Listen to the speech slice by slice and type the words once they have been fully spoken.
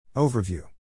Overview.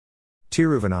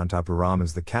 Tiruvananthapuram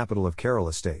is the capital of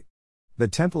Kerala state. The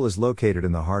temple is located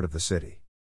in the heart of the city.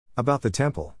 About the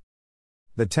temple.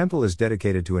 The temple is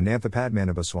dedicated to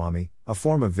Ananthapadmanabha Swami, a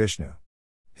form of Vishnu.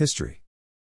 History.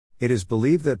 It is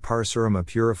believed that Parasurama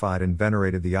purified and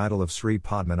venerated the idol of Sri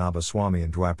Padmanabha Swami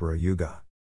in Dwapara Yuga.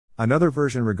 Another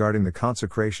version regarding the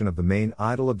consecration of the main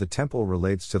idol of the temple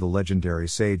relates to the legendary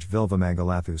sage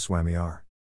Vilvamangalathu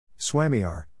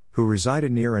Swamiyar, who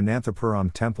resided near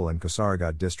Ananthapuram temple in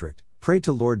Kasaragod district, prayed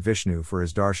to Lord Vishnu for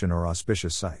his darshan or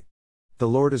auspicious sight. The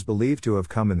Lord is believed to have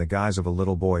come in the guise of a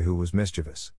little boy who was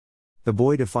mischievous. The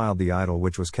boy defiled the idol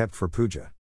which was kept for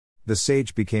puja. The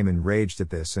sage became enraged at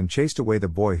this and chased away the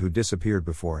boy who disappeared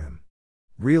before him.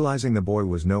 Realizing the boy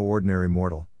was no ordinary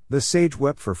mortal, the sage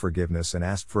wept for forgiveness and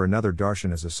asked for another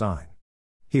darshan as a sign.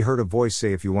 He heard a voice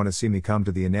say, "If you want to see me, come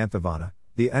to the Ananthavana,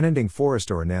 the unending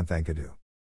forest or Ananthankadu."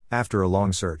 After a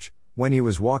long search, when he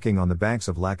was walking on the banks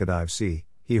of Lakadive Sea,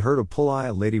 he heard a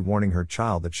Pulaya lady warning her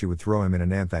child that she would throw him in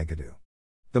Ananthankadu.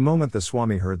 The moment the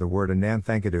Swami heard the word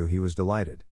Ananthankadu, he was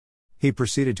delighted. He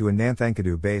proceeded to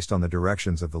Ananthankadu based on the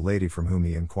directions of the lady from whom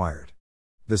he inquired.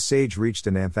 The sage reached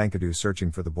Ananthankadu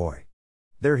searching for the boy.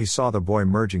 There he saw the boy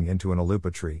merging into an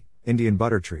alupa tree, Indian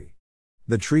butter tree.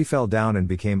 The tree fell down and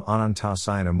became Ananta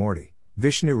Sayanamurti,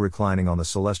 Vishnu reclining on the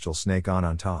celestial snake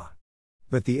Ananta.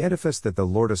 But the edifice that the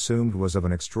Lord assumed was of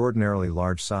an extraordinarily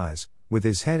large size, with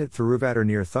his head at Thiruvattur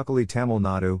near Thukali Tamil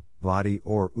Nadu, Vadi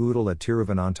or Udal at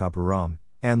Tiruvananthapuram,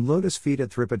 and lotus feet at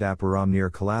Thripadapuram near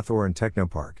Kalathur and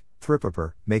Technopark,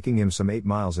 Thripapur, making him some 8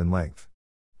 miles in length.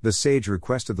 The sage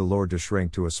requested the Lord to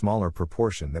shrink to a smaller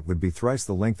proportion that would be thrice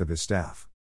the length of his staff.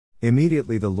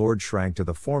 Immediately the Lord shrank to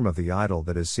the form of the idol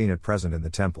that is seen at present in the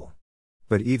temple.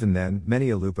 But even then, many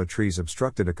alupa trees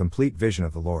obstructed a complete vision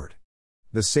of the Lord.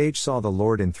 The sage saw the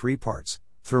Lord in 3 parts,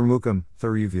 Thirmukam,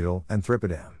 Thiruvidal, and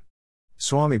Thripadam.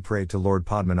 Swami prayed to Lord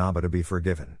Padmanabha to be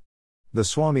forgiven. The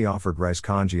Swami offered rice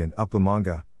kanji and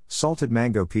uppumanga, salted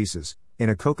mango pieces, in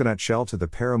a coconut shell to the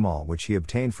Perumal which he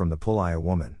obtained from the Pulaya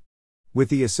woman. With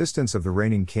the assistance of the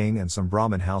reigning king and some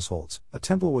Brahmin households, a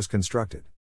temple was constructed.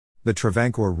 The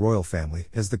Travancore royal family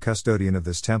is the custodian of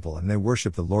this temple and they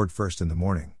worship the Lord first in the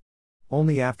morning.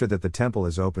 Only after that the temple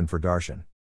is open for darshan.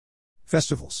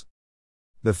 Festivals.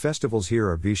 The festivals here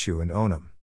are Vishu and Onam.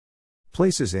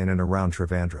 Places in and around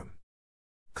Trivandrum.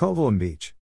 Kovalam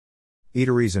Beach.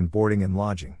 Eateries and boarding and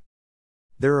lodging.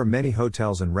 There are many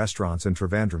hotels and restaurants in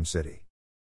Trivandrum city.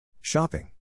 Shopping.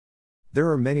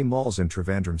 There are many malls in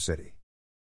Trivandrum city.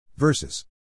 Verses.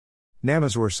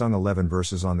 Namazur sung 11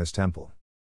 verses on this temple.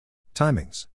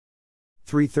 Timings.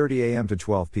 3:30 a.m. to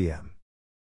 12 p.m.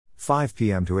 5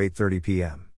 p.m. to 8:30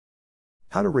 p.m.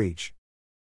 How to reach.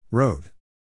 Road.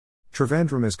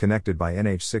 Trivandrum is connected by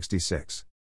NH66.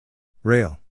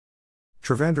 Rail.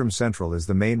 Trivandrum Central is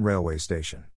the main railway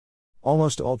station.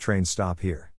 Almost all trains stop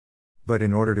here. But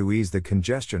in order to ease the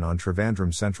congestion on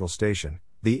Trivandrum Central Station,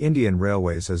 the Indian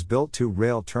Railways has built 2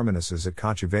 rail terminuses at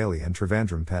Kochuveli and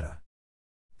Trivandrum Petta.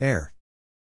 Air.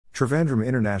 Trivandrum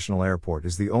International Airport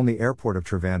is the only airport of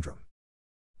Trivandrum.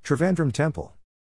 Trivandrum Temple.